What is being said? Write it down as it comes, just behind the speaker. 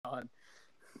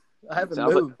I haven't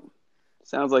Sounds moved.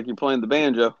 sounds like you're playing the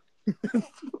banjo.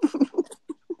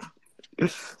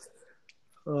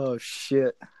 Oh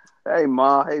shit! Hey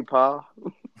ma, hey pa.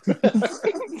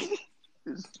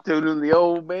 Just tuning the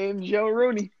old banjo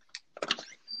Rooney.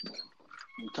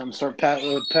 Time to start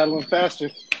paddling faster.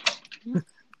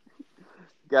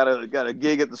 Got a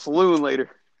gig at the saloon later.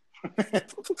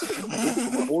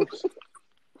 My horse.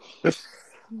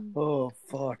 Oh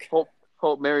fuck!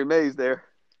 Hope Mary May's there.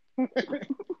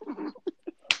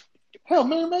 Hell,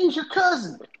 Mary May's your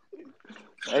cousin.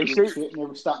 Hey, Shit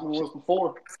never stopped me once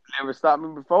before. never stopped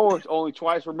me before. It's only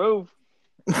twice removed.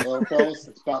 Well, fellas,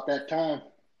 it's about that time.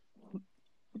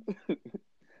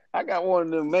 I got one of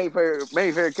them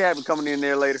Mayfair cabin coming in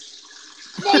there later.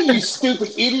 No, you stupid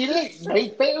idiot. It ain't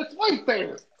Mayfair, it's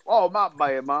Wayfair. Oh, my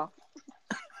bad, ma.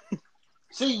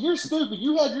 See, you're stupid.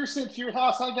 You had yours sent to your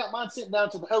house. I got mine sent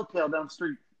down to the hotel down the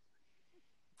street.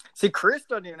 See, Chris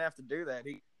doesn't even have to do that.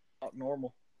 He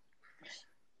normal.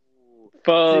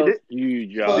 Fuck See, you,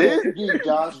 Josh. Fuck This- you,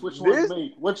 Josh. Which one's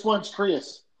me? Which one's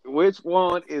Chris? Which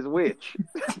one is which?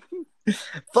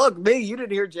 Fuck me! You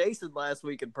didn't hear Jason last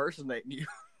week impersonating you.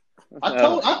 I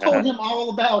told him all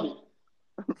about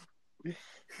it.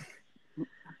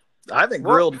 I haven't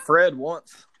grilled Fred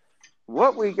once.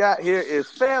 What we got here is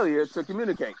failure to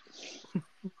communicate.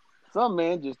 Some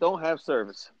men just don't have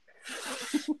service.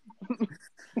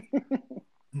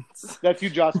 That's you,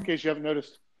 Josh, in case you haven't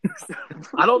noticed.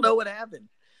 I don't know what happened.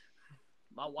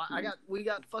 We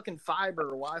got fucking fiber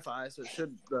Wi-Fi, so it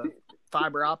should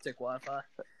fiber optic Wi-Fi.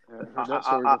 I've heard that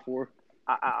story before.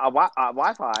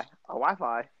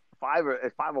 Wi-Fi, fiber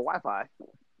Wi-Fi.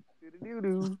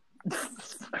 Doo-doo-doo-doo.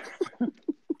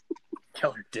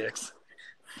 Killer dicks.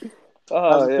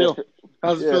 How's it yeah. feel?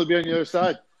 How's it feel to be on the other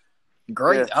side?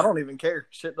 Great. Yeah. I don't even care.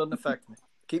 Shit doesn't affect me.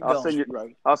 Keep going.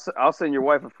 Right. I'll send your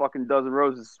wife a fucking dozen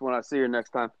roses when I see her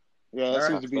next time. Yeah, that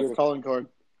seems to be your calling card.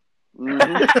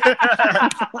 Mhm.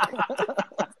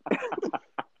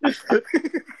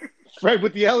 Fred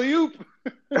with the alley-oop.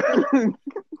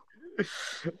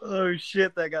 Oh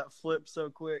shit! That got flipped so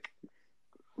quick.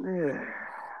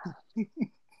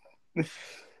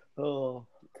 Oh,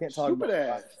 can't talk Stupid about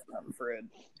ass. I'm Fred.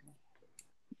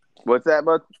 What's that,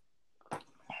 bud?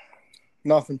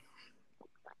 Nothing.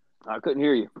 I couldn't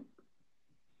hear you.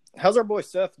 How's our boy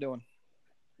Seth doing?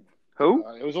 Who?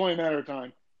 It was only a matter of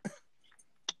time.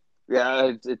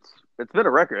 Yeah, it's been a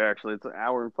record actually. It's an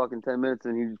hour and fucking 10 minutes,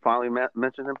 and he finally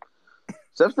mentioned him.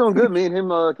 Seth's doing good. Me and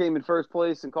him came in first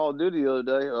place in Call of Duty the other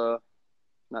day.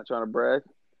 Not trying to brag.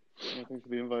 Yeah, thanks for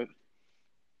the invite.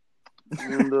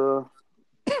 And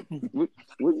what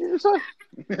did you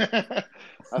say?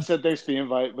 I said thanks for the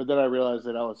invite, but then I realized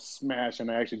that I was smashed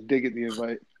and I actually did get the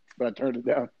invite, but I turned it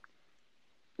down.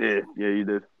 Yeah, you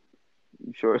did.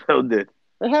 You sure as hell did.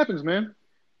 It happens, man.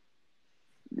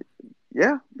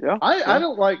 Yeah. I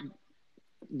don't like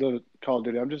the Call of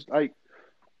Duty. I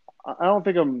don't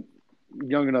think I'm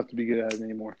young enough to be good at it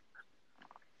anymore.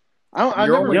 I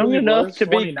You're never only Young really enough was. to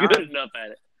be 29. good enough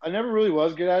at it. I never really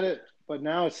was good at it, but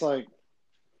now it's like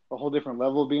a whole different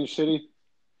level of being shitty.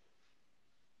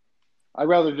 I'd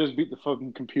rather just beat the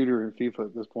fucking computer in FIFA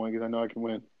at this point because I know I can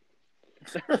win.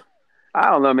 I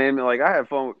don't know, man. Like I had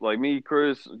fun. Like me,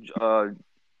 Chris,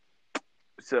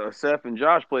 Seth, and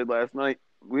Josh played last night.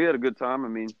 We had a good time. I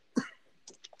mean,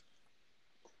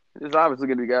 there's obviously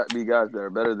going to be guys that are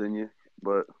better than you,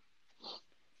 but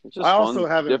it's just I fun. also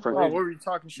haven't different. Oh, what were you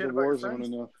talking shit The about your Warzone friends?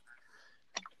 enough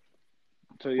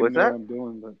to even What's know that? what I'm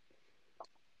doing, but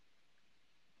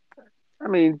I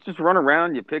mean, just run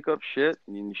around, you pick up shit,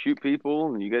 and you shoot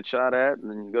people, and you get shot at, and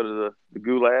then you go to the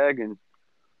gulag, and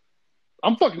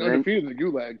I'm fucking And then- undefeated in the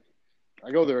gulag.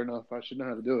 I go there enough. I should know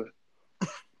how to do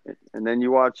it. then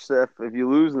you watch Seth. If you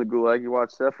lose in the gulag, you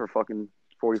watch Seth for fucking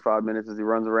 45 minutes as he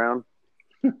runs around.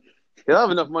 He'll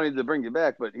have enough money to bring you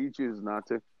back, but he chooses not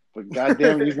to. But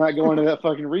goddamn, he's not going to that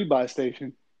fucking rebuy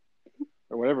station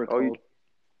or whatever it's Oh, called.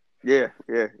 Yeah.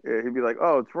 He'd be like,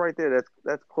 "Oh, it's right there.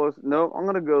 That's close. No, I'm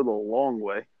gonna go the long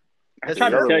way. I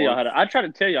tried the to other tell one.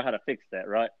 y'all how to fix that,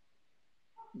 right?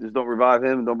 Just don't revive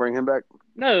him and don't bring him back."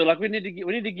 No, like we need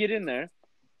to get in there,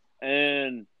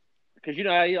 and because you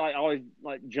know how he like always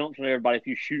like jumps on everybody if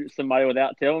you shoot at somebody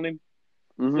without telling him.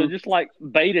 Mm-hmm. So just like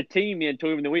bait a team into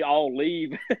him, and then we all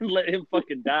leave and let him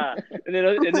fucking die, and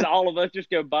then all of us just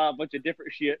go buy a bunch of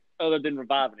different shit other than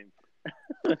reviving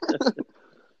him.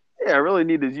 Yeah, I really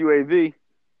need his UAV.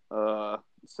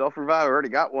 Self revive. I already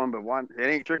got one, but it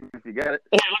ain't tricky if you got it.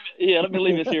 Let me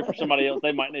leave this here for somebody else.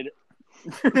 They might need it.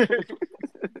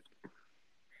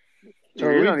 So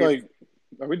You don't need-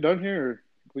 are we done here? Or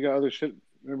we got other shit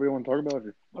everybody want to talk about?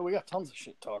 Or? Oh, we got tons of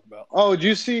shit to talk about. Oh, did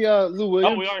you see Lou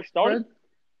Williams? Oh, we already started?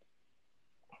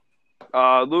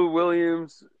 Fred? Lou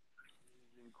Williams is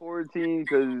in quarantine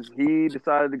because he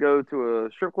decided to go to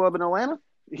a strip club in Atlanta.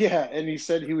 Yeah, and he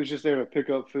said he was just there to pick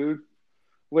up food,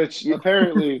 which Yeah.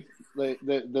 apparently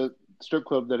the strip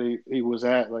club that he was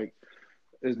at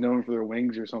is known for their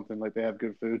wings or something. Like they have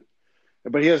good food,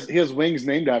 but he has wings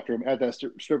named after him at that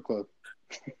strip club.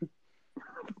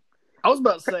 I was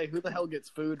about to say, who the hell gets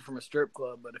food from a strip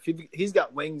club? But if he's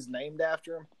got wings named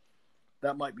after him,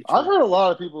 that might be true. I've heard a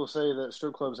lot of people say that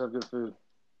strip clubs have good food.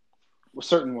 Well,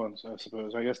 certain ones, I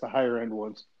suppose. I guess the higher end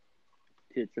ones.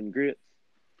 Tits and grits.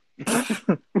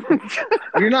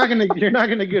 You're not gonna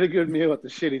get a good meal at the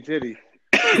Shitty Titty.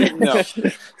 No.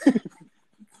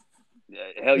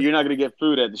 Hell, you're not gonna get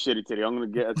food at the Shitty Titty.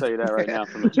 I'll tell you that right now.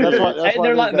 From the That's why Ain't there's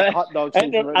there like that that- hot dog Ain't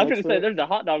stand there, right I was next going to say, to it. there's a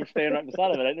hot dog stand right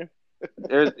beside of it, ain't there?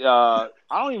 There's I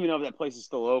don't even know if that place is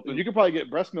still open. You could probably get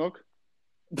breast milk.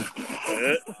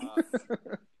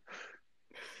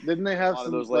 Didn't they have A lot of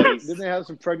some? those ladies. Didn't they have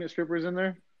some pregnant strippers in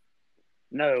there?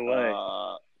 No way.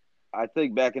 I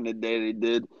think back in the day they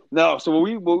did. No, so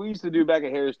what we used to do back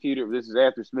at Harris Teeter. This is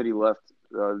after Smitty left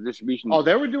distribution. Oh,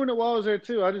 they were doing it while I was there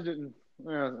too. I just didn't.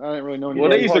 I didn't really know.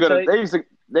 Well, anything. they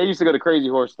used to go to Crazy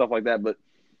Horse, stuff like that. But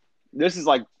this is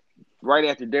like right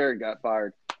after Derek got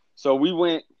fired. So we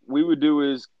would do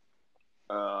is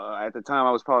at the time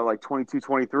I was probably like 22,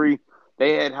 23.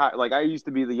 They had I used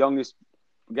to be the youngest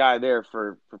guy there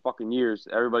for fucking years.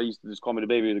 Everybody used to just call me the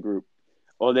baby of the group.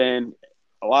 Well, then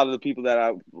a lot of the people that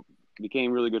I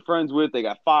became really good friends with, they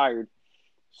got fired.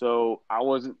 So I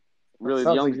wasn't really the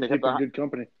Sounds youngest. like They you're kept keeping good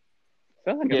company.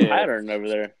 Sounds like a pattern over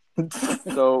there.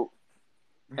 So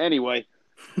anyway,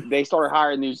 they started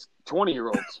hiring these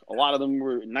 20-year-olds. A lot of them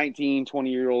were 19,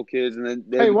 20-year-old kids. And then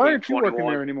Hey, why became aren't you working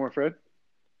 21. there anymore, Fred?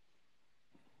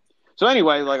 So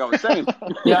anyway, like I was saying.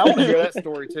 Yeah, I want to hear that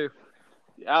story too.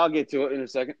 I'll get to it in a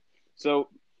second. So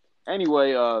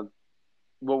anyway,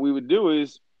 what we would do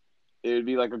is it would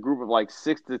be like a group of like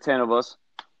 6 to 10 of us,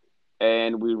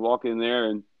 and we'd walk in there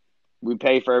and we'd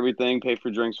pay for everything, pay for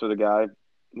drinks for the guy,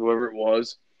 whoever it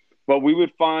was. But we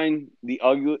would find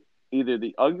either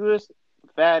the ugliest,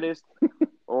 fattest,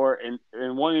 or in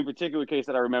one in particular case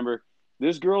that I remember,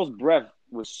 this girl's breath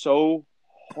was so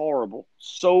horrible,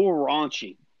 so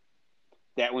raunchy,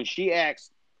 that when she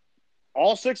asked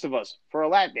all 6 of us for a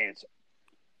lap dance,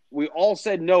 we all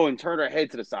said no and turned our head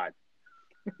to the side.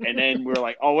 And then we were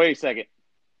like, oh, wait a second.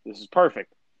 This is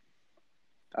perfect.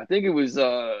 I think it was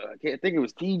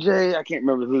TJ. I can't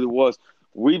remember who it was.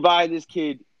 We buy this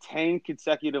kid 10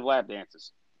 consecutive lap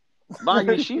dances. Mind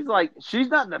you, she's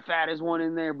not the fattest one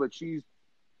in there, but he's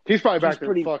probably back there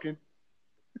pretty fucking.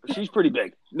 she's pretty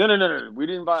big. No.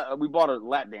 We bought her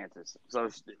lap dances. So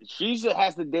she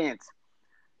has to dance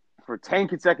for 10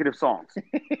 consecutive songs.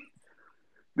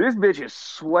 This bitch is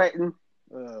sweating.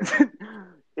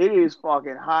 It is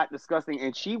fucking hot, disgusting,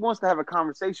 and she wants to have a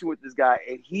conversation with this guy,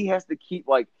 and he has to keep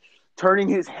turning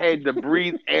his head to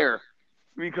breathe air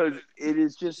because it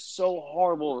is just so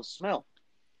horrible to smell.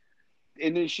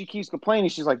 And then she keeps complaining.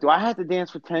 She's like, "Do I have to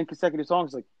dance for 10 consecutive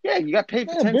songs?" Like, yeah, you got paid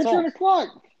for 10 bitch, songs. on the clock.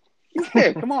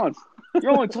 Yeah, come on.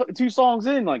 You're only 2 songs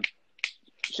in.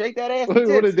 Shake that ass.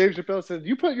 What did Dave Chappelle said?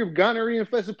 You put your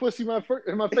gonorrhea-infested pussy in my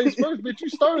face first, bitch. You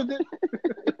started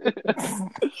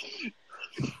it.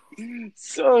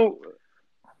 So,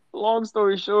 long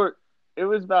story short, it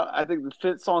was about, I think, the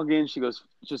 5th song in. She goes,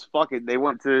 just fuck it. They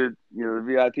went to the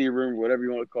VIP room, whatever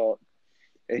you want to call it.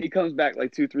 And he comes back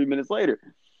 2-3 minutes later.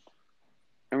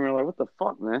 And we're like, what the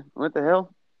fuck, man? What the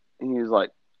hell? And he was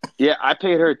like, yeah, I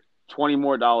paid her $20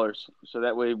 more, so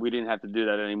that way we didn't have to do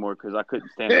that anymore because I couldn't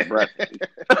stand her breath.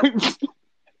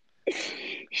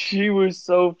 She was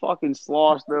so fucking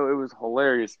sloshed, though. It was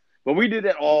hilarious. But we did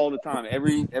that all the time.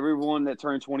 Everyone that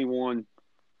turned 21,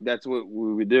 that's what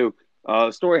we would do.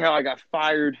 Story how I got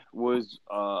fired was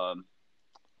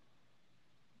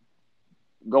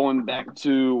going back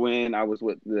to when I was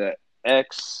with the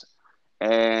ex,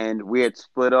 and we had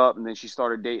split up, and then she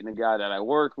started dating a guy that I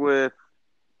worked with,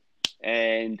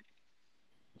 and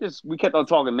we kept on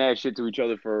talking mad shit to each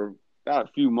other for about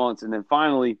a few months, and then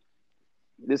finally,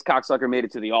 this cocksucker made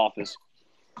it to the office.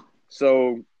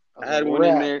 So I had one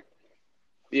in there.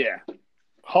 Yeah.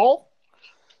 Hall?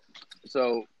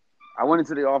 So I went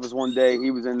into the office one day.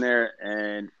 He was in there,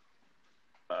 and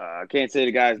I can't say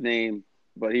the guy's name,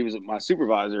 but he was my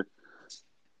supervisor.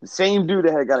 The same dude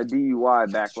that had got a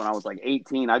DUI back when I was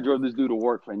 18. I drove this dude to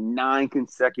work for 9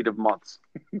 consecutive months.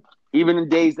 Even in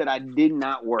days that I did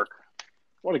not work.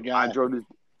 What a guy. I drove this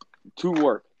to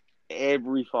work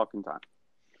every fucking time.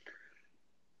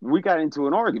 We got into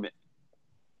an argument.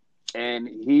 And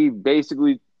he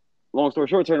basically, long story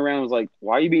short, turned around and was like,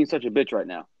 "Why are you being such a bitch right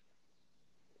now?"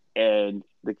 And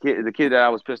the kid that I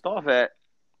was pissed off at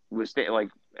was like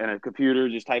at a computer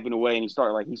just typing away, and he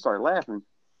started laughing.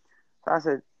 So I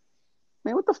said,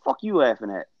 "Man, what the fuck you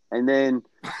laughing at?" And then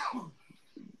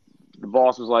the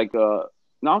boss was like, "No,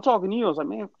 I'm talking to you." I was like,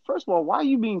 "Man, first of all, why are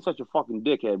you being such a fucking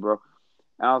dickhead, bro?"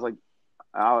 And I was like,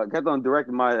 I kept on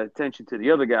directing my attention to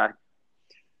the other guy.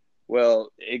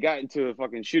 Well, it got into a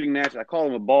fucking shooting match. I called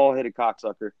him a ball-headed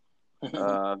cocksucker.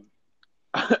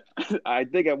 I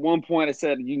think at one point I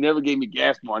said, "You never gave me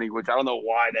gas money," which I don't know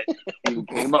why that even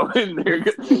came up in there.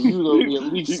 Yeah, you owe me at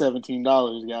least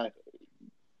 $17, guy.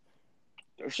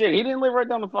 Shit, he didn't live right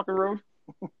down the fucking road.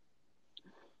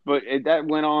 But that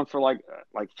went on for like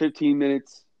 15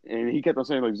 minutes, and he kept on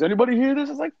saying, like, "Does anybody hear this?"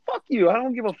 I was like, "Fuck you! I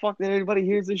don't give a fuck that anybody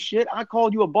hears this shit. I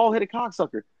called you a bald-headed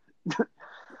cocksucker."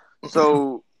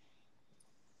 So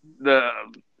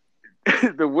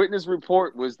the witness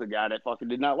report was the guy that fucking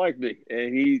did not like me,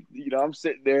 and he, I'm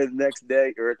sitting there the next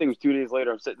day, or I think it was 2 days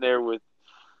later. I'm sitting there with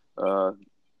my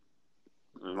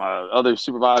other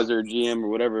supervisor, GM, or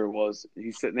whatever it was.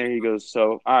 He's sitting there. He goes,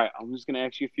 "So, all right, I'm just gonna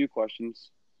ask you a few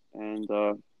questions, and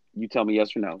you tell me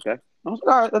yes or no, okay?" I was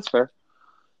like, "All right, that's fair."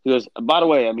 He goes, "By the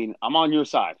way, I mean, I'm on your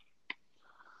side.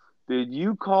 Did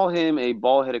you call him a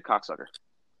bald-headed cocksucker?"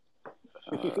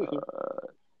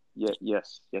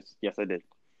 Yes, I did.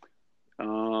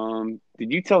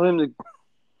 Did you tell him to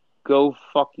go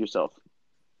fuck yourself?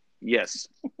 Yes.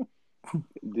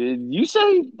 Did you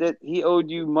say that he owed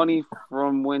you money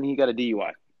from when he got a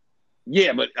DUI?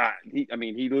 Yeah, but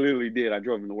he literally did. I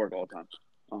drove him to work all the time.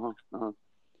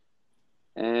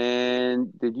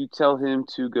 And did you tell him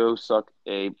to go suck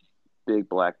a big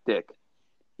black dick?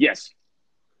 Yes.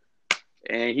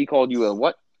 And he called you a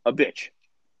what? A bitch.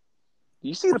 Do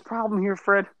you see the problem here,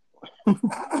 Fred?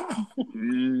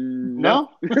 No.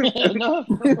 No.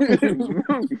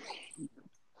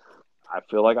 I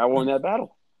feel like I won that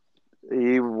battle.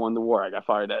 He won the war. I got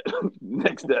fired that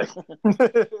next day.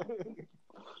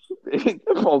 They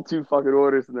pulled 2 fucking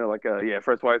orders, and they're like, "Yeah,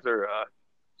 Fred Schweitzer,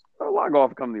 log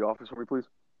off and come to the office for me, please."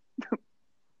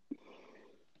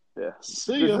 Yeah.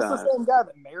 See Is ya. this the same guy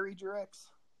that married your ex?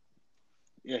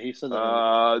 Yeah, he said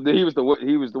that. He was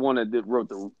the one that wrote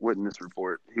the witness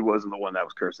report. He wasn't the one that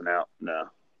was cursing out.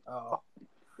 No. Oh.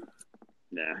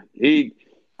 Nah. He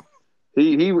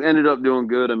ended up doing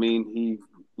good. I mean, he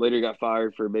later got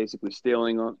fired for basically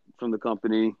stealing from the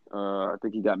company. I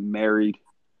think he got married,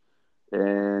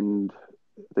 and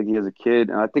I think he has a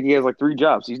kid. And I think he has like 3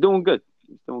 jobs. He's doing good.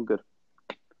 And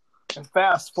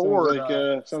fast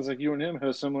forward. Sounds like you and him had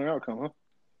a similar outcome, huh?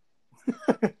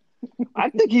 I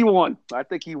think he won.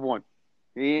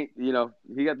 He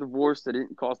got divorced. It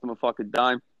didn't cost him a fucking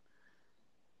dime.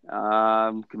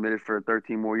 Committed for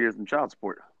 13 more years in child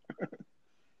support.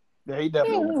 Yeah, he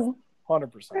definitely won.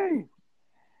 100%.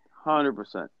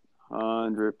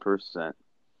 100%.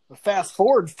 But fast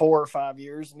forward 4 or 5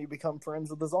 years, and you become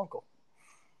friends with his uncle.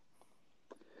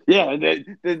 Yeah,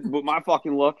 with my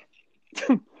fucking luck,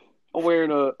 I'm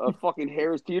wearing a fucking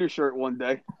Harris Teeter shirt one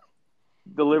day,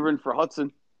 delivering for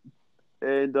Hudson.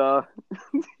 And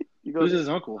he goes, Who's his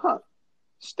uncle? Huh,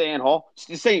 Stan Hall. It's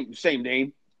the same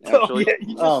name, actually.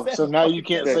 So now you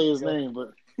can't say his name,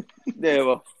 but Yeah,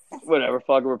 well, whatever.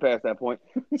 Fuck it, we're past that point.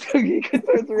 So he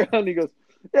turns around and he goes,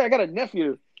 "Yeah, I got a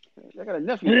nephew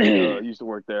that used to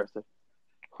work there." I said,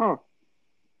 "Huh?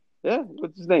 Yeah,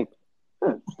 what's his name?"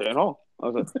 Stan Hall. I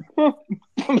was like, "Huh?"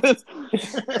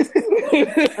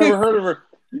 never heard of her.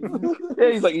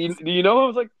 Yeah, he's like, "Do you know him?" I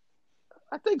was like,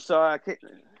 "I think so. I can't."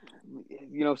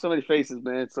 So many faces,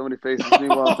 man. So many faces.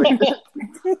 Meanwhile, I'm thinking,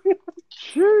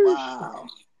 Wow.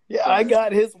 Yeah, I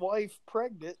got his wife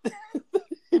pregnant,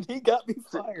 and he got me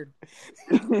fired.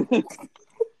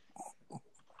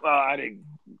 well, I didn't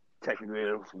technically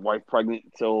have his wife pregnant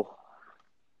until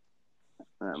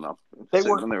I don't know. They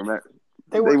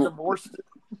were divorced.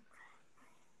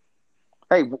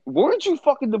 Hey, weren't you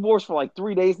fucking divorced for like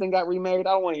 3 days, then got remarried?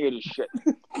 I don't want to hear this shit.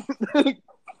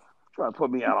 Trying to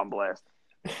put me out on blast.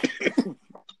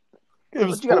 It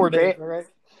was 4 days, right?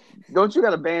 Don't you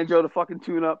got a banjo to fucking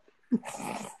tune up?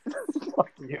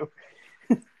 Fuck you.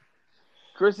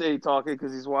 Chris ain't talking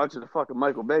because he's watching a fucking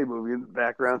Michael Bay movie in the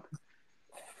background.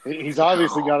 He's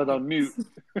obviously got it on mute.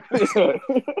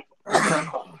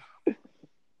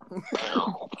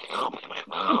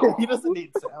 He doesn't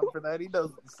need sound for that. He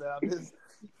knows what the sound is.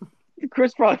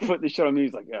 Chris probably put the show on me.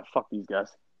 He's like, "Yeah, fuck these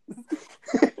guys."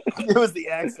 It was the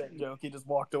accent joke. He just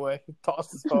walked away,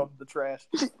 tossed his phone in the trash.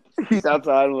 He's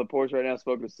outside on the porch right now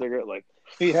smoking a cigarette. Like,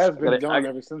 He has been gone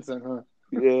ever since then, huh?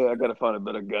 yeah, I gotta find a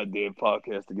better goddamn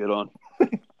podcast to get on.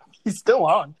 He's still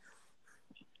on.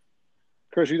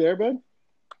 Chris, you there, bud?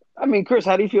 I mean, Chris,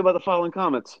 how do you feel about the following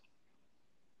comments?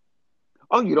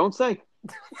 Oh, you don't say.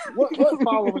 What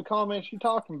following comments you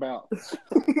talking about?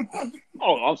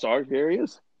 Oh, I'm sorry. Here he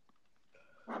is.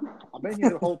 I've been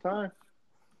here the whole time.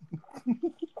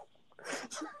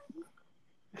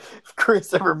 If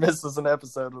Chris ever misses an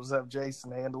episode, we'll just have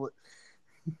Jason handle it.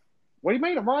 What do you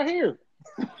mean? I'm right here.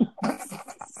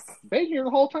 Been here the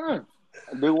whole time.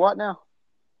 Do what now?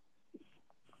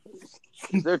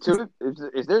 Is there two?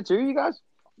 Is there two of you guys?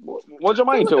 What's your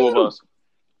mind, two of us?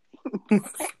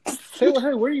 Taylor,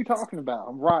 hey, what are you talking about?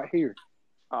 I'm right here.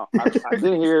 Oh, I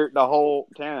didn't hear the whole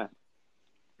time.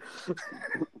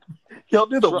 Y'all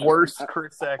do the worst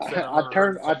Chris accent. I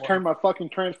turned my fucking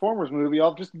Transformers movie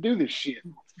off just to do this shit.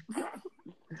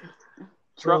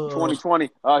 Trump 2020.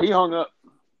 He hung up.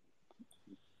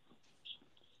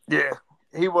 Yeah,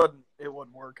 he wasn't. It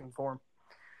wasn't working for him.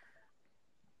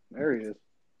 There he is.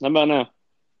 How about now?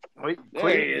 Wait, There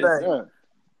clear he is. today. Yeah.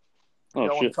 Oh, Y'all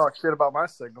want to shit. talk shit about my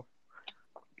signal?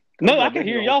 No, Yeah, I can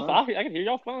hear the whole y'all. time. I can hear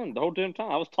y'all fine the whole damn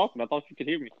time. I was talking. I thought you could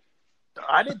hear me.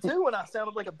 I did too. When I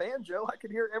sounded like a banjo, I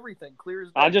could hear everything clear as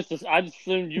day. I just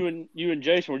assumed you and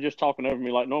Jason were just talking over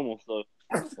me like normal. So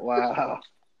Wow.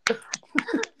 I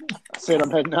said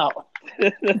I'm heading out.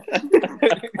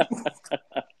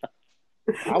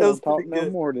 I was won't talk pretty no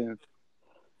good. more then.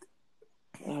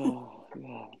 oh,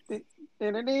 God.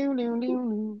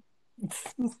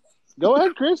 Go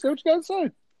ahead, Chris. Say what you got to say.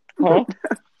 Huh?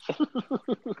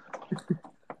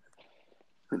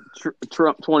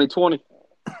 Trump 2020.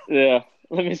 Yeah.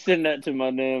 Let me send that to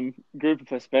my damn group of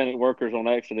Hispanic workers on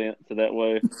accident, so that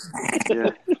way.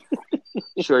 Yeah.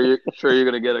 Sure you're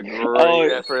gonna get a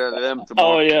great effort out of them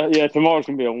tomorrow. Oh yeah. Tomorrow's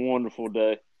gonna be a wonderful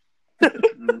day.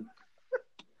 Mm.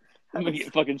 I'm gonna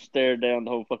get fucking stared down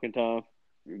the whole fucking time.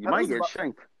 You might get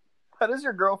shanked. How does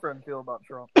your girlfriend feel about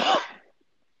Trump? I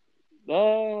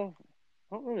don't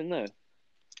really know.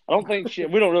 I don't think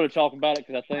we don't really talk about it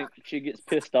because I think she gets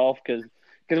pissed off because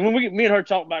when me and her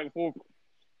talk back and forth,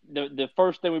 the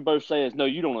first thing we both say is, "No,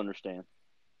 you don't understand."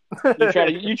 You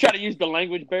try to use the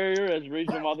language barrier as a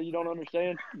reason why you don't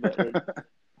understand. But,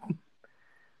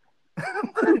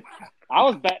 I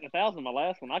was batting 1,000 in my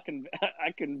last one. I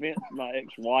convinced my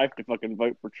ex-wife to fucking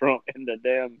vote for Trump in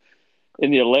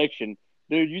the election.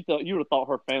 Dude, you would have thought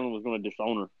her family was going to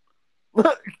disown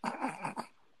her.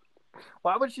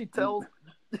 Why would she tell?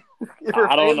 If her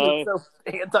I don't family's so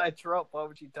anti-Trump, why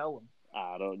would she tell him?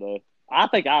 I don't know. I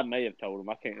think I may have told him.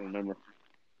 I can't remember.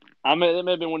 It may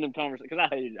have been one of them conversations because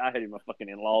I hated my fucking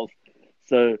in-laws.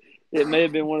 So it may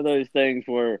have been one of those things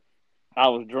where I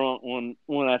was drunk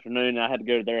one afternoon and I had to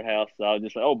go to their house. So I was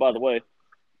just like, oh, by the way.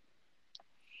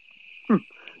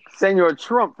 Senor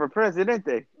Trump for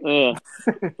presidente. No,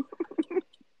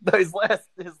 his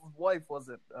wife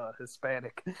wasn't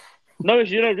Hispanic. No,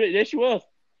 yes, she was.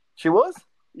 She was?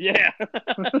 Yeah. I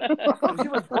thought she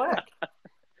was black.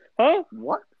 Huh?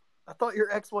 What? I thought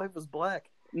your ex-wife was black.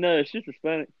 No, she's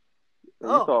Hispanic. You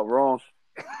Oh. thought wrong.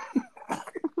 I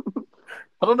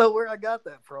don't know where I got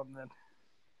that from then.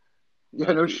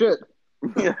 Yeah, no shit.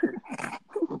 Yeah.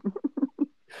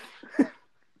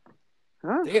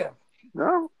 Huh? Damn.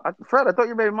 No, Fred, I thought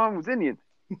your baby mom was Indian.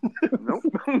 Nope.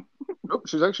 Nope,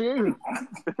 she's actually Asian.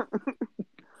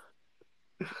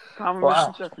 Common Wow.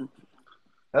 misconception.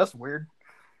 That's weird.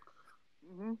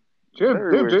 Mm-hmm. Jim,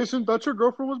 Very weird. Jason, thought your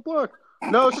girlfriend was black.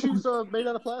 No, she's made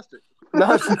out of plastic.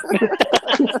 No,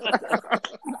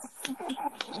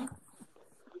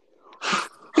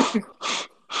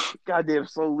 Goddamn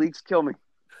slow leaks kill me.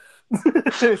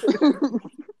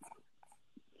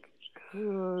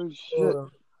 Oh shit.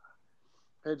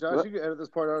 Hey, Josh, you can edit this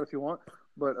part out if you want.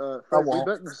 But I Fred, we won't.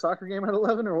 betting the soccer game at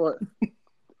 11 or what?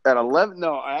 At 11?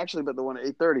 No, I actually bet the one at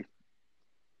 8:30.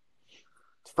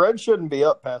 Fred shouldn't be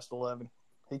up past 11.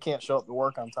 He can't show up to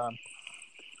work on time.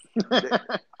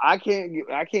 I can't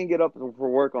get up for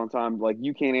work on time. Like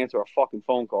you can't answer a fucking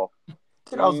phone call.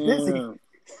 Dude, I was busy.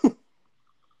 Yeah.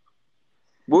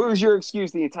 What was your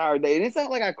excuse the entire day? And it's not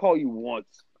like I call you once.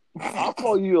 I'll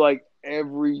call you like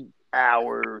every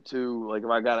hour or two. Like if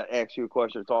I gotta ask you a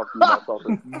question or talk to you about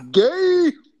something.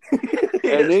 Gay!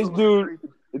 And this dude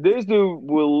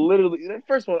will literally.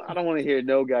 First of all, I don't want to hear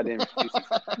no goddamn excuses.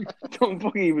 Don't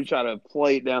fucking even try to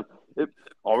play it down.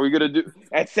 Are we gonna do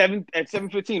at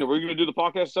 7:15? Are we gonna do the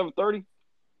podcast at 7:30?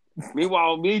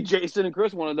 Meanwhile, me, Jason, and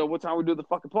Chris want to know what time we do the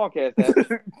fucking podcast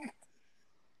at.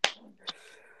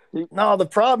 No, the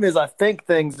problem is I think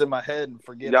things in my head and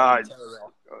forget. Yeah, them.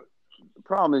 the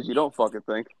problem is you don't fucking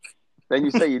think. Then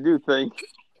you say you do think.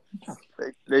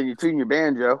 Then you tune your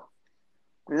banjo,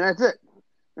 and that's it.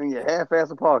 And you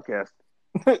half-ass a podcast.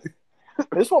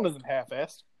 This one isn't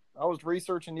half-assed. I was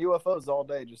researching UFOs all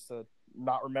day just to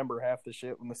not remember half the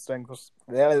shit when this thing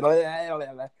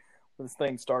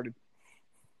started.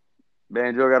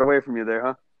 Banjo got away from you there,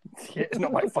 huh? Yeah, no,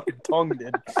 my fucking tongue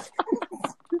did.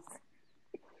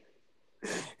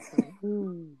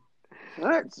 All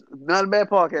right, not a bad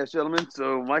podcast, gentlemen.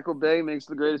 So Michael Bay makes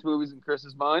the greatest movies in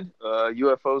Chris's mind.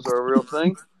 UFOs are a real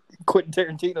thing. Quentin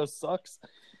Tarantino sucks.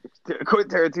 Quentin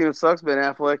Tarantino sucks. Ben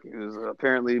Affleck is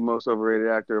apparently the most overrated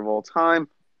actor of all time.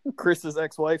 Chris's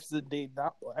ex-wife is indeed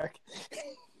not black.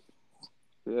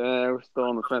 Yeah, we're still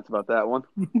on the fence about that one.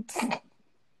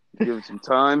 Give it some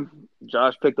time.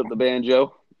 Josh picked up the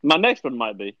banjo. My next one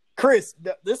might be. Chris,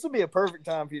 this would be a perfect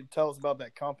time for you to tell us about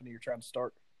that company you're trying to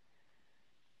start.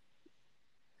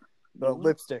 The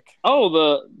lipstick. Oh,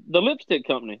 the lipstick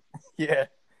company. Yeah.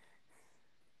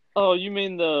 Oh, you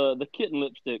mean the kitten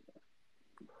lipstick?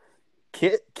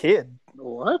 Kid.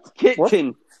 What?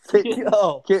 Kitten. Kitten.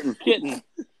 Oh. Kitten.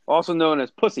 Also known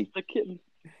as pussy. The kitten.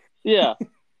 Yeah.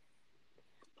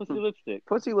 Pussy lipstick.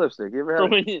 Pussy lipstick. You ever For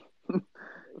had when you,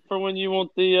 for when you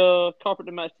want the carpet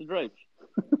to match the drapes.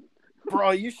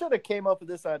 Bro, you should have came up with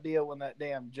this idea when that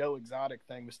damn Joe Exotic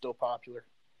thing was still popular.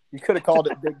 You could have called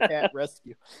it Big Cat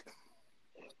Rescue.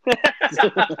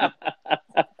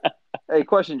 Hey,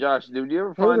 question, Josh. Did you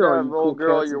ever find out if old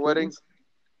girl at your wedding?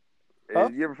 Huh?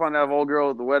 Did you ever find out if old girl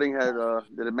at the wedding had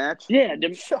did it match? Yeah.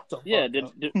 Shut the fuck up.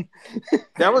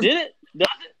 That was Did it? Does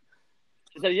it?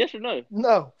 Is that a yes or no?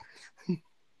 No.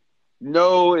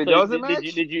 no. It So doesn't did,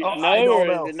 match. Did you Oh, know, I don't or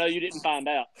know. no? You didn't find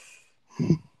out.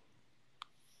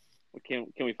 Can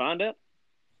we find out?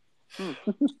 Can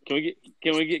we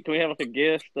have like a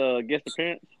guest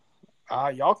appearance?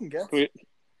 Y'all can guess.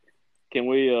 Can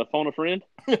we phone a friend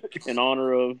in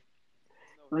honor of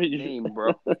Name,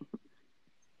 bro.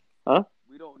 Huh?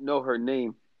 We don't know her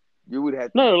name. You would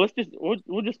have. No,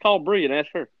 we'll just call Bree and ask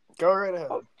her. Go right ahead.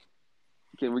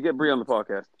 Can we get Bree on the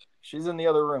podcast? She's in the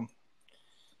other room.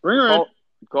 Bring her in.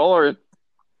 Call her in.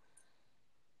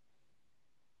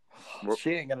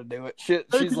 She ain't gonna do it. Hey,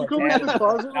 She's could you like go back to the adamant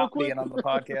closet about real not quick? being on the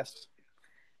podcast.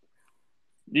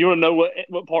 Do you want to know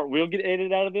what part will get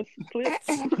edited out of this clip?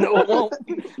 No, it won't.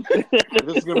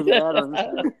 This is going to be ad on this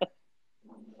one.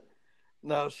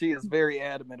 No, she is very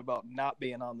adamant about not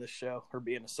being on this show or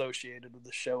being associated with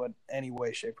the show in any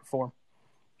way, shape, or form.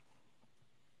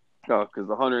 Oh, because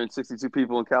the 162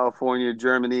 people in California,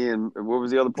 Germany, and what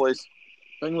was the other place?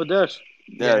 Bangladesh.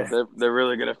 Yeah, they're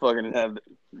really gonna fucking have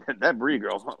that Bree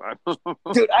girl.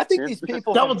 Dude, I think these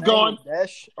people That from one's gone.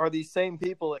 Bangladesh are these same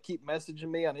people that keep messaging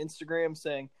me on Instagram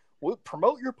saying, "We'll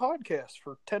promote your podcast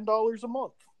for $10 a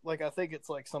month." Like, I think it's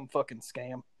like some fucking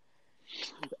scam.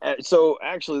 So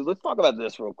actually, let's talk about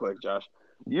this real quick, Josh.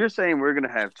 You're saying we're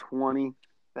gonna have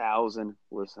 20,000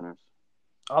 listeners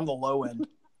On the low end.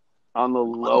 on the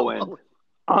low end.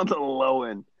 On the low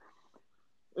end.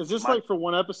 Is this like for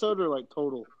one episode or like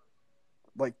total?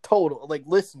 Like total, like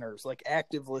listeners, like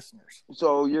active listeners.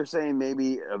 So you're saying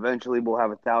maybe eventually we'll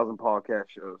have 1,000 podcast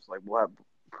shows. Like we'll have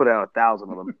put out 1,000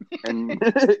 of them, and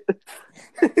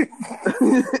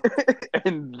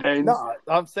and then No,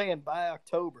 I'm saying by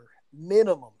October,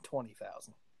 minimum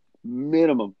 20,000.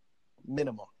 minimum.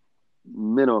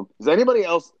 Does anybody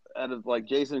else out of like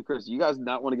Jason and Chris, you guys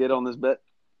not want to get on this bet?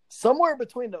 Somewhere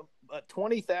between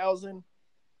 20,000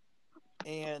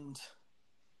 and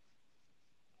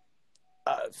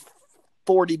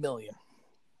 40 million.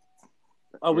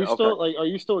 Are we Yeah, still okay. are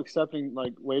you still accepting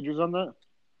like wagers on that?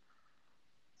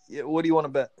 Yeah, what do you want to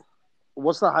bet?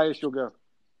 What's the highest you'll go?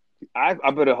 I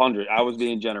bet 100. I was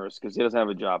being generous because he doesn't have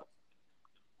a job.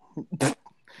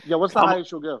 Yeah, what's the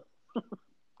highest you'll go?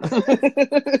 I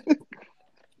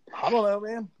don't know,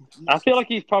 man. I feel like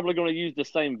he's probably going to use the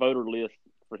same voter list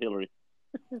for Hillary.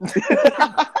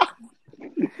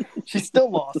 She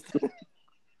still lost.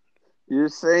 You're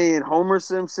saying Homer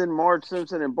Simpson, Marge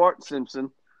Simpson, and Bart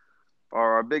Simpson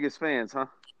are our biggest fans, huh?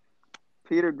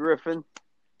 Peter Griffin,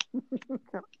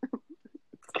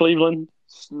 Cleveland.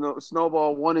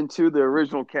 Snowball 1 and 2, the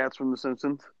original cats from The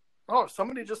Simpsons. Oh,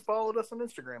 somebody just followed us on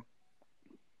Instagram.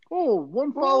 Oh,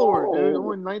 one follower. Oh. Dude.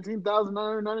 Only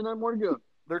 19,999 more to go.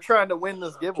 They're trying to win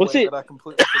this giveaway see- that I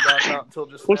completely forgot about until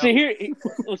just Well, now.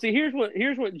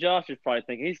 here's what Josh is probably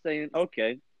thinking. He's saying,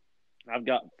 okay, I've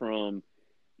got from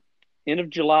end of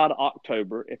July to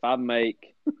October. If I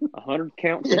make 100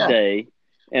 counts Yeah. a day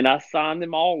and I sign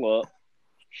them all up,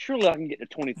 surely I can get to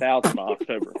 20,000 by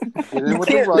October. Get in You with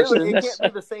the can't do it. Russians. It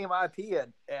can't be the same IP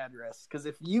address because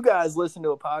if you guys listen to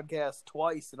a podcast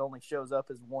twice, it only shows up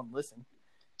as one listen,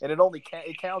 and it only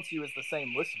it counts you as the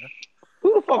same listener.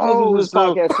 Who the fuck listens to this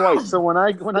podcast twice? So when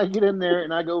I get in there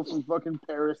and I go from fucking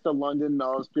Paris to London to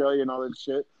Australia and all that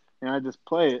shit, and I just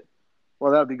play it,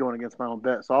 well, that would be going against my own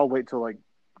bet. So I'll wait till like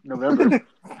November.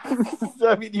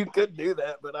 I mean, you could do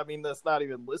that, but I mean, that's not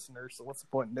even listeners. So what's the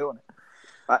point in doing it?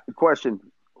 Question: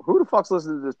 who the fuck's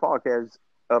listening to this podcast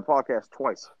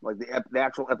twice? Like the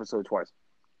actual episode twice?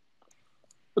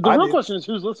 But the real question is,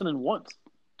 who's listening once?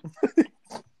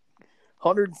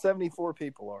 174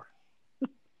 people are.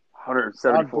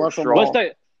 174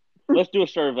 strong. Let's do a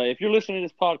survey. If you're listening to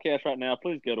this podcast right now,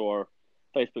 please go to our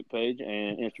Facebook page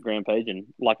and Instagram page and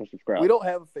like and subscribe. We don't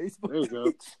have a Facebook There you go.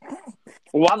 page.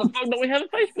 Why the fuck don't we have a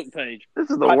Facebook page? This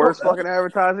is the worst fucking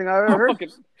advertising I've ever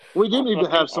heard. We do need to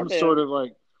have some sort of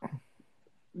like.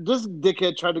 This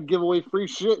dickhead tried to give away free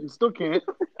shit and still can't.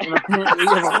 And apparently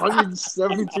we have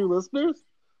 172 listeners.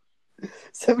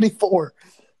 74.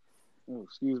 Oh,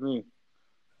 excuse me.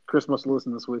 Chris must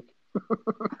listen this week.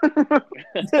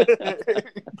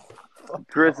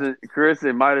 Chris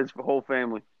and Midas' whole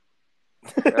family.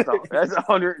 That's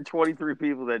 123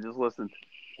 people that just listened.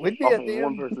 We'd be at the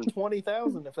end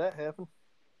 20,000 if that happened.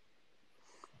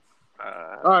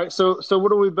 All right, so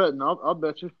what are we betting? I'll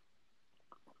bet you.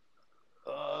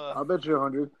 I'll bet you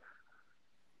 100.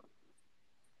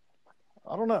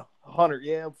 I don't know. 100.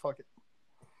 Yeah, fuck it.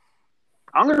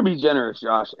 I'm going to be generous,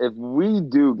 Josh. If we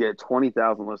do get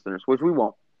 20,000 listeners, which we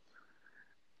won't,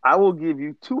 I will give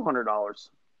you $200.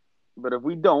 But if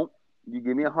we don't, you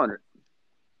give me 100.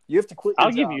 You have to quit.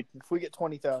 I'll give you if we get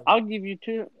 20,000. I'll give you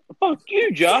 2. Fuck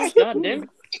you, Josh. God damn it.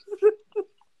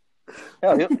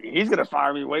 Hell, he's going to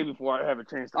fire me way before I have a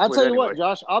chance to quit. I'll tell you anyway. what,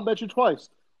 Josh. I'll bet you twice.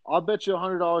 I'll bet you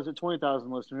 $100 at 20,000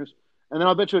 listeners, and then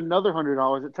I'll bet you another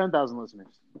 $100 at 10,000 listeners.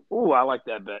 Ooh, I like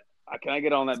that bet. Can I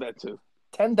get on that bet too?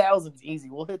 10,000's easy.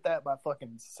 We'll hit that by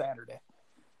fucking Saturday.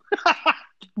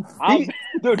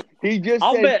 Dude, he just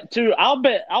I'll said, bet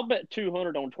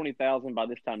 200 on 20,000 by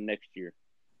this time next year.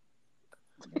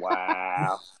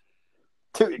 wow.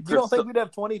 Dude, you don't think we'd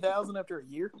have 20,000 after a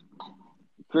year?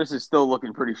 Chris is still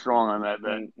looking pretty strong on that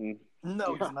bet.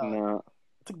 No, it's not. No.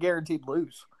 It's a guaranteed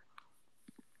lose.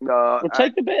 Well,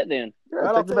 take the bet then.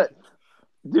 Yeah, take the bet.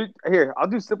 Dude, here, I'll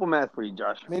do simple math for you,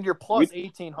 Josh. I mean, you're plus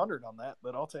 1,800 on that,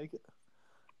 but I'll take it.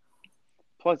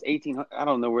 Plus 1,800. I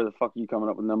don't know where the fuck you coming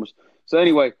up with numbers. So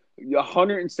anyway,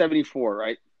 174,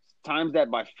 right? Times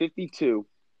that by 52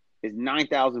 is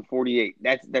 9,048.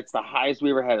 That's the highest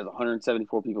we ever had. Is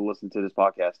 174 people listening to this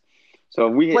podcast. So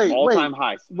if we hit all-time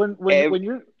highs. When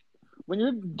you're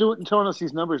telling us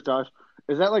these numbers, Josh,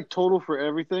 is that like total for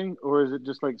everything, or is it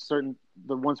just like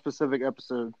the one specific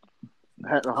episode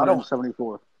had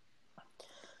 174?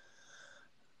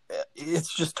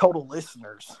 It's just total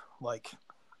listeners, like,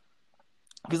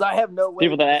 because I have no way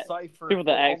People that to decipher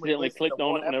accidentally clicked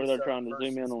on it whenever they're trying to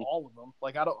zoom in on all of them.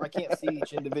 Like, I can't see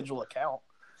each individual account.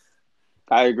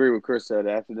 I agree with Chris said,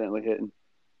 accidentally hitting.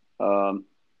 And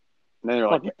then they're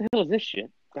like, what the hell is this shit?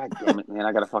 God damn it, man!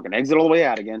 I gotta fucking exit all the way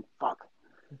out again. Fuck.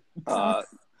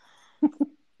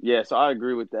 Yeah, so I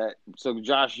agree with that. So,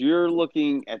 Josh, you're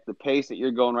looking at the pace that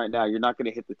you're going right now. You're not going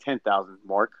to hit the 10,000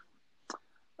 mark,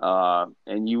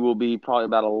 and you will be probably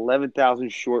about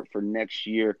 11,000 short for next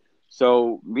year.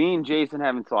 So, me and Jason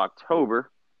have until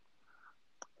October.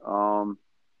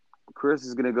 Chris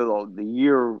is going to go the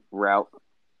year route.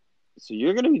 So,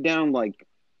 you're going to be down like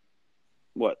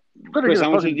what? Better Chris, get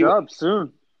a fucking job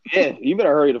soon. Yeah, you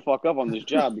better hurry the fuck up on this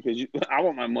job because I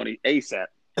want my money ASAP.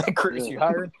 Chris, you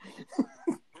hired?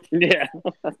 Yeah.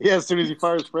 Yeah, as soon as he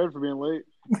fires Fred for being late.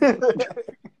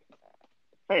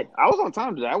 Hey, I was on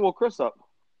time today. I woke Chris up.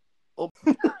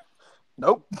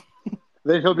 Nope.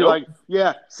 Then he'll be like,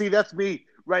 yeah, see, that's me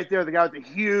right there, the guy with the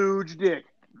huge dick.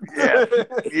 Yeah.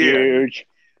 Huge.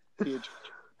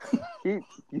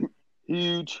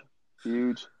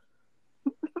 Huge.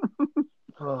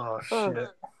 Oh shit!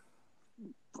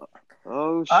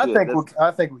 Oh shit!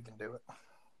 I think we can do it.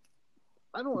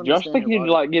 I don't Josh, understand. think you need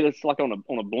to like get us like on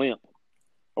a blimp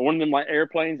or one of them like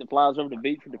airplanes that flies over the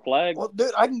beach with the flag. Well,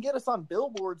 dude, I can get us on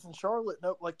billboards in Charlotte.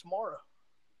 Like tomorrow.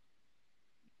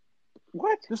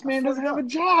 What? This man doesn't have a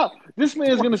job. This man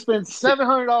is going to spend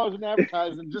 $700 in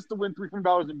advertising just to win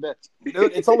 $300 in bets.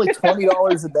 Dude, it's only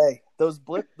 $20 a day. Those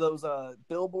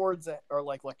billboards that are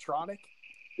like electronic.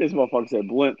 This motherfucker said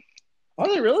blimp. Are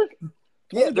they really?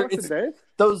 Yeah, it's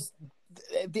those.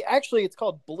 Actually, it's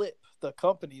called Blip, the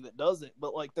company that does it.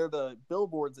 But like, they're the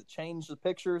billboards that change the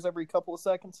pictures every couple of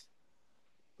seconds.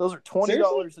 Those are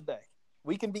 $20 a day.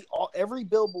 We can be every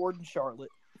billboard in Charlotte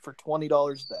for $20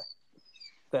 a day.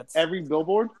 That's every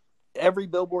billboard. Every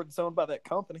billboard that's owned by that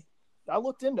company. I've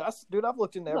looked into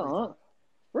everything.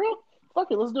 Real?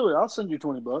 Fuck it, let's do it. I'll send you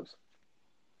 $20.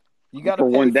 You got to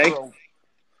For pay one day?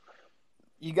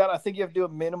 I think you have to do a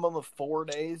minimum of 4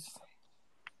 days.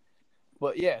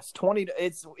 But yes,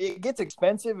 it gets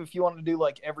expensive if you want to do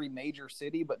like every major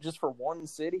city, but just for one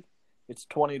city, it's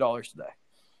 $20 a day.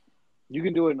 You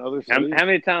can do it in other How cities.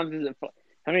 many times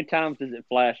does it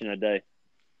flash in a day?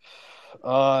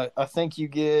 I think you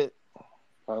get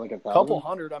Probably like a couple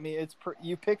hundred. I mean,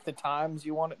 you pick the times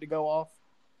you want it to go off.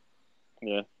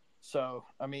 Yeah. So,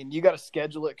 I mean, you got to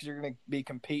schedule it because you're going to be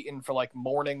competing for like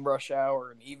morning rush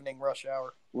hour and evening rush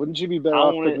hour. Wouldn't you be better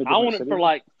off picking a I want different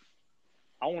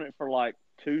it for like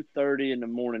 2:30 in the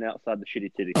morning outside the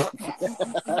shitty titty.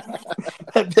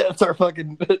 That's our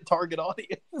fucking target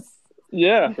audience.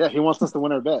 Yeah. Yeah, he wants us to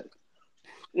win our bet.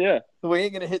 Yeah. We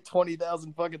ain't going to hit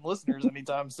 20,000 fucking listeners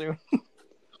anytime soon.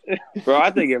 Bro,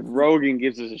 I think if Rogan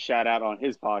gives us a shout out on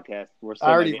his podcast, we're still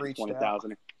I already getting reached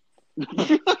 20,000.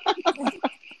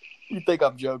 You think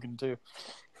I'm joking too?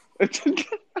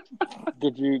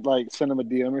 Did you like send him a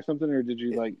DM or something, or did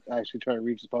you like actually try to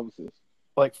reach his publicist?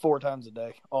 Like 4 times a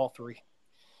day, all 3.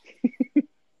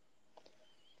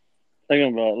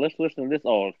 Thinking about it. Let's listen to this.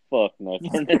 Oh, fuck no.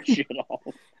 Turn that shit off.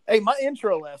 Hey, my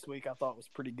intro last week I thought was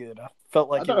pretty good. I felt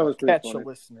like I thought it it would was pretty catch a funny.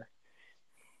 listener.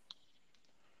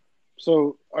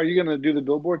 So, are you gonna do the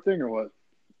billboard thing or what?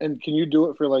 And can you do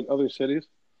it for like other cities,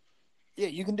 Yeah,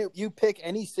 you pick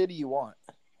any city you want.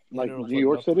 like You know, New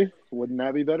York City? Wouldn't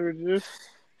that be better to do?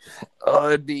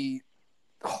 It'd be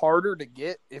harder to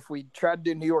get. If we tried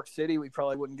to do New York City, we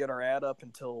probably wouldn't get our ad up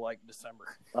until like December.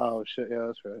 Oh shit, yeah,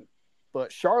 that's right.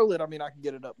 But Charlotte, I mean, I can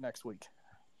get it up next week.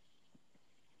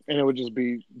 And it would just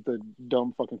be the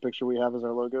dumb fucking picture we have as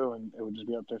our logo, and it would just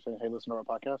be up there saying, "Hey, listen to our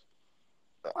podcast."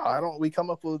 We come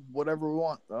up with whatever we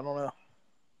want. I don't know.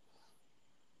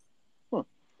 Huh.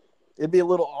 It'd be a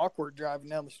little awkward driving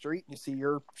down the street and you see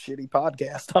your shitty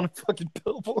podcast on a fucking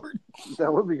billboard.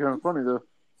 That would be kind of funny though.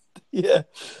 Yeah.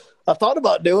 I thought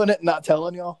about doing it and not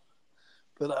telling y'all,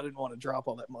 but I didn't want to drop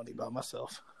all that money by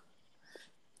myself.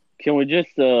 Can we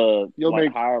just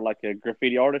make- hire like a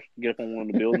graffiti artist, get up on one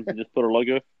of the buildings and just put our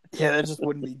logo? Yeah, that just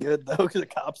wouldn't be good though, because the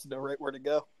cops know right where to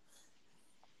go.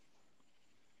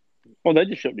 Well, they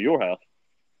just show up to your house.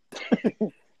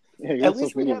 Yeah, At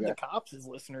least we'd have the cops as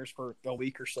listeners for a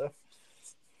week or so.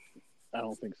 I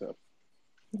don't think so.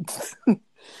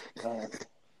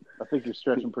 I think you're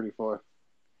stretching pretty far.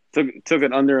 Took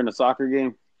it under in a soccer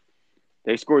game.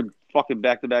 They scored fucking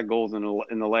back-to-back goals in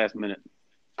the last minute.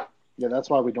 Yeah,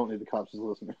 that's why we don't need the cops as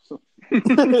listeners.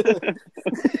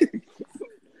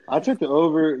 I took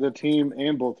the team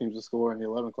and both teams to score in the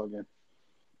 11 o'clock game.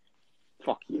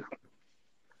 Fuck you.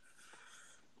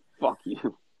 Fuck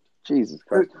you. Jesus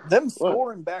Christ. Them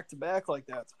scoring back to back like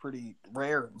that's pretty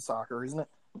rare in soccer, isn't it?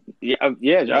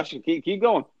 Yeah, Josh, keep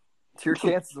going. Your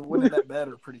chances of winning that bet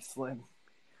are pretty slim.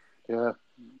 Yeah.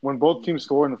 When both teams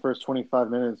score in the first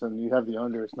 25 minutes and you have the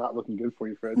under, it's not looking good for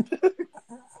you, Fred.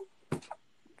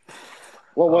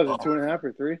 What was it, 2.5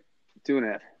 or 3?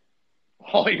 2.5.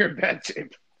 All your bets,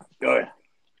 Chip. Go ahead.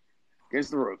 Against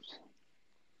the ropes.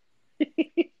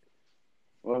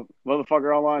 Well,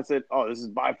 motherfucker online said, "Oh, this is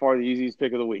by far the easiest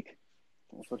pick of the week."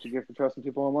 That's what you get for trusting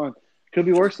people online. Could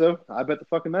be worse, though. I bet the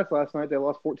fucking Mets last night. They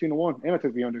lost 14-1, and I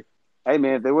took the under. Hey,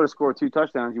 man, if they would have scored 2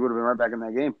 touchdowns, you would have been right back in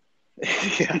that game.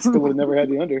 Yeah, I still would have never had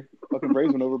the under. Fucking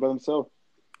Braves went over by themselves.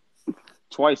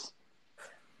 Twice.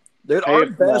 Dude, Hey,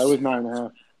 it was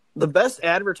 9.5. The best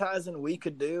advertising we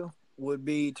could do would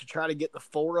be to try to get the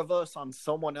 4 of us on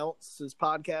someone else's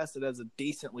podcast that has a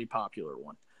decently popular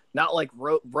one. Not like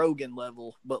Rogan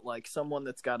level, but like someone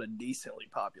that's got a decently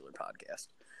popular podcast.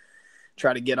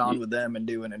 Try to get on with them and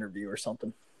do an interview or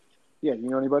something. Yeah, do you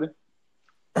know anybody?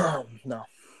 No.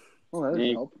 Well, that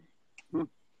doesn't help.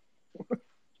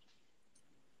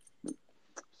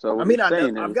 So I mean,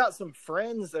 I've got some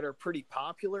friends that are pretty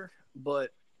popular,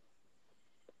 but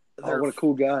Oh, what a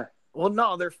cool guy. well,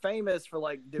 no, they're famous for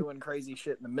like doing crazy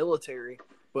shit in the military,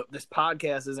 but this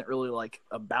podcast isn't really like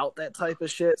about that type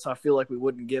of shit. So I feel like we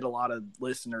wouldn't get a lot of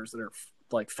listeners that are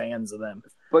like fans of them.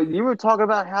 But you were talking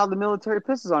about how the military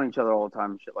pisses on each other all the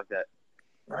time and shit like that.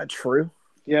 Right? True.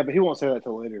 Yeah, but he won't say that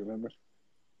till later, remember?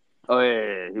 Oh,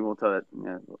 yeah. He won't tell it.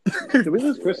 Yeah. Did we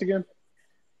lose Chris again?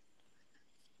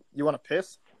 You want to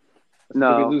piss?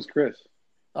 No. Did we lose Chris?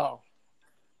 Oh.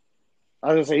 I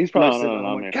was going to say, he's probably No, sitting no, there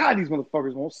no, going, God, these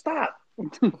motherfuckers won't stop.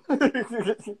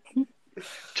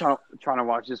 Trying to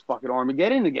watch this fucking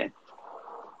Armageddon again.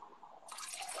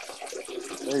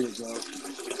 There you go.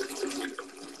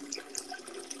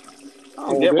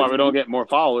 I don't get why we don't get more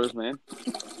followers, man.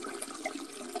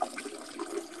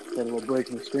 Got a little break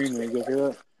in the screen there. You guys hear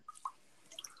that?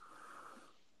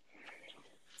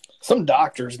 Some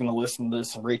doctor is going to listen to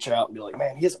this and reach out and be like,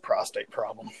 man, he has a prostate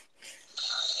problem.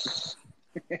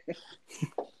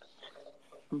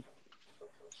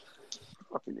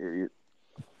 Fucking idiot.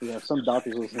 Yeah, some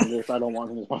doctors listening to this. I don't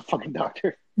want him as my fucking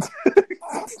doctor.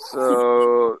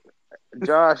 So,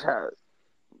 Josh,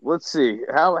 let's see.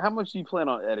 How much do you plan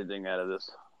on editing out of this?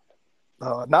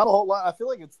 Not a whole lot. I feel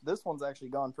like this one's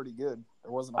actually gone pretty good.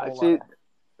 There wasn't a whole lot.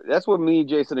 That's what me,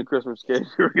 Jason, and Chris were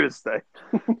going to say.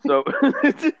 So,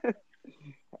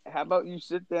 how about you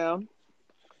sit down?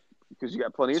 Because you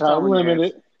got plenty of time.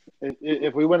 Limit it.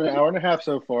 If we went an hour and a half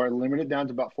so far, limit it down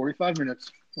to about 45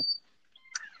 minutes.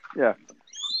 Yeah.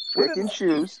 Pick and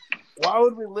choose. Why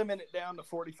would we limit it down to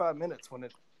 45 minutes when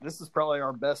this is probably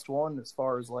our best one as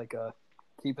far as like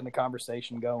keeping the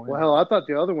conversation going? Well, hell, I thought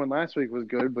the other one last week was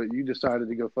good, but you decided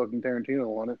to go fucking Tarantino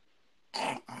on it.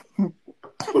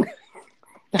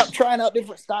 I'm trying out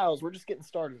different styles. We're just getting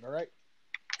started, all right?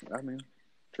 I mean,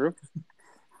 true.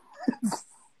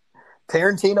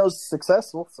 Tarantino's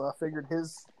successful, so I figured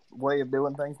his way of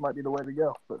doing things might be the way to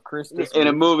go. But Chris, in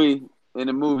a movie,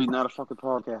 not a fucking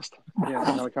podcast. Yeah,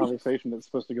 it's not a conversation that's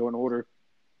supposed to go in order.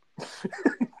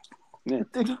 Yeah.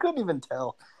 Dude, you couldn't even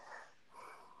tell.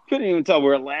 Couldn't even tell. We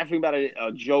were laughing about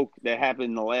a joke that happened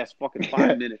in the last fucking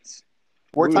 5 minutes.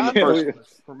 Remember?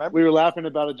 We were laughing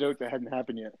about a joke that hadn't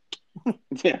happened yet.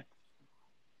 Yeah.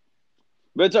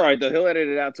 But it's all right, though. He'll edit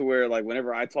it out to where, like,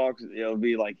 whenever I talk, it'll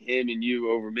be like him and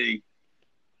you over me,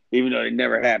 even though it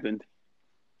never happened.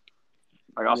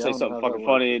 Like, I'll say something fucking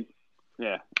funny.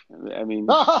 Yeah. I mean.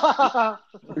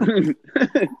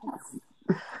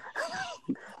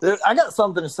 Dude, I got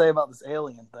something to say about this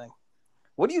alien thing.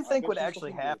 What do you think would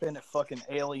actually happen if fucking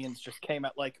aliens just came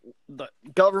out? Like, the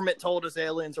government told us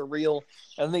aliens are real,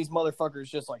 and these motherfuckers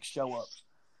just, like, show up.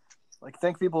 Like,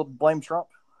 think people would blame Trump?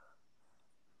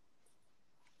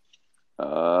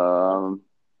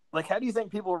 Like, how do you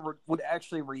think people would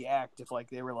actually react if, like,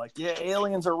 they were like, yeah,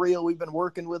 aliens are real, we've been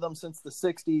working with them since the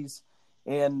 60s,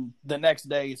 and the next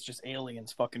day it's just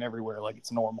aliens fucking everywhere like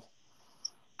it's normal?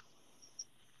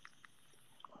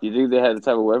 Do you think they had the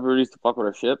type of weaponry to fuck with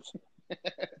our ships?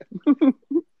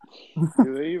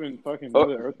 Do they even fucking know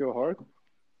that Earth go hard?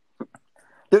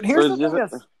 Dude, here's the thing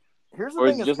that's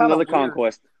just kinda another weird.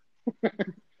 Conquest.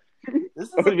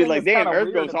 It would be like, damn,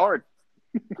 Earth goes hard.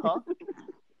 Huh?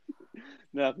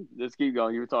 No, just keep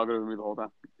going. You were talking over me the whole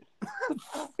time.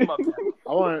 I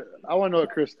want to know what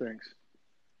Chris thinks.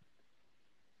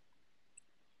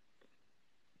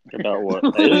 About what?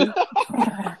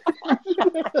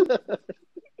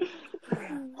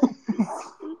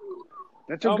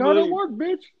 That's your God at work,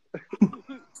 bitch.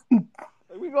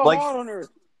 We go Like- hard on Earth.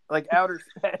 Like outer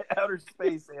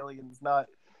space aliens, not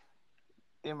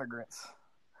immigrants.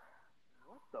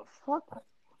 What the fuck?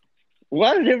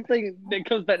 Why did everything that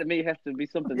comes back to me have to be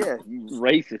something Yeah.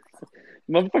 racist?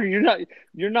 Motherfucker,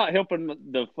 you're not helping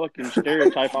the fucking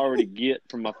stereotype I already get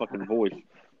from my fucking voice.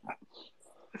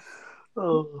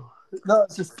 Oh no,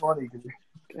 it's just funny.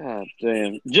 God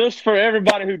damn. Just for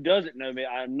everybody who doesn't know me,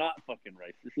 I'm not fucking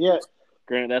racist. Yeah.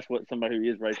 Granted, that's what somebody who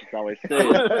is racist always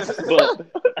says. But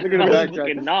I'm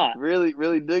fucking not.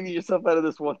 Really digging yourself out of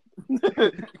this one.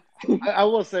 I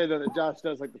will say, though, that Josh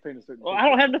does like to paint a certain Well, I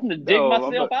don't have nothing to dig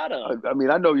myself out of. I mean,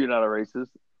 I know you're not a racist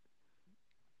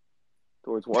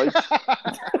towards whites.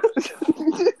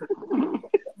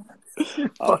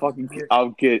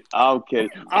 I'm kidding.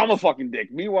 I'm a fucking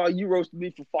dick. Meanwhile, you roasted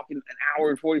me for fucking an hour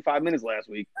and 45 minutes last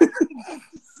week.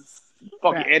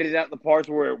 Fucking edited out the parts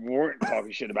where it weren't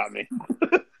talking shit about me.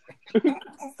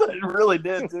 It really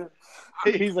did, dude.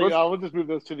 He's like, oh, we'll just move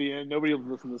those to the end. Nobody will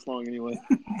listen this long anyway.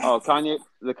 Oh,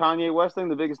 the Kanye West thing,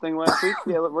 the biggest thing last week?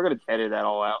 Yeah, we're going to edit that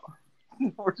all out.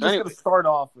 We're just going to start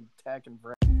off with attacking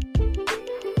Brad.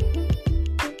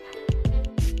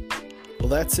 Well,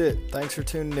 that's it. Thanks for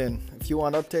tuning in. If you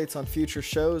want updates on future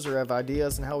shows or have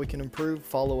ideas on how we can improve,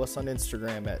 follow us on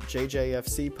Instagram at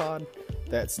JJFCPod.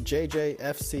 That's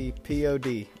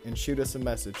JJFCPOD, and shoot us a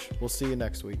message. We'll see you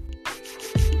next week.